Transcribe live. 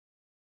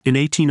In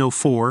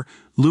 1804,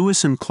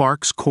 Lewis and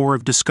Clark's Corps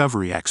of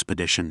Discovery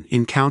expedition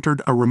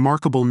encountered a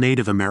remarkable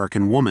Native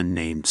American woman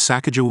named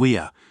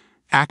Sacagawea.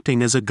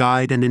 Acting as a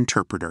guide and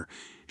interpreter,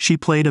 she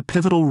played a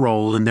pivotal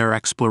role in their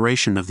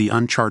exploration of the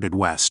uncharted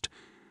West.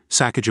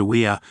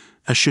 Sacagawea,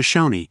 a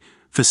Shoshone,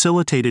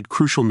 facilitated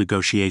crucial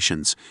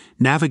negotiations,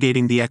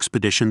 navigating the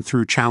expedition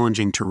through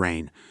challenging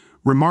terrain.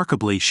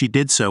 Remarkably, she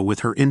did so with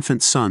her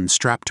infant son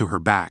strapped to her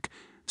back.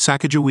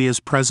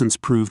 Sacagawea's presence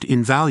proved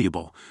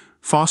invaluable,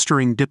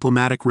 fostering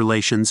diplomatic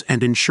relations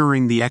and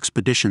ensuring the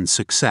expedition's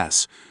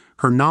success.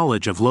 Her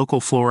knowledge of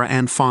local flora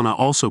and fauna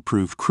also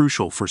proved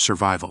crucial for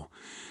survival.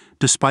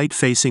 Despite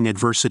facing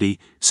adversity,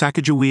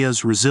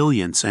 Sacagawea's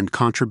resilience and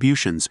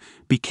contributions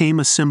became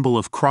a symbol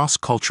of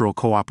cross-cultural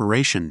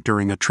cooperation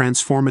during a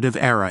transformative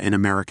era in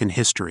American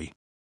history.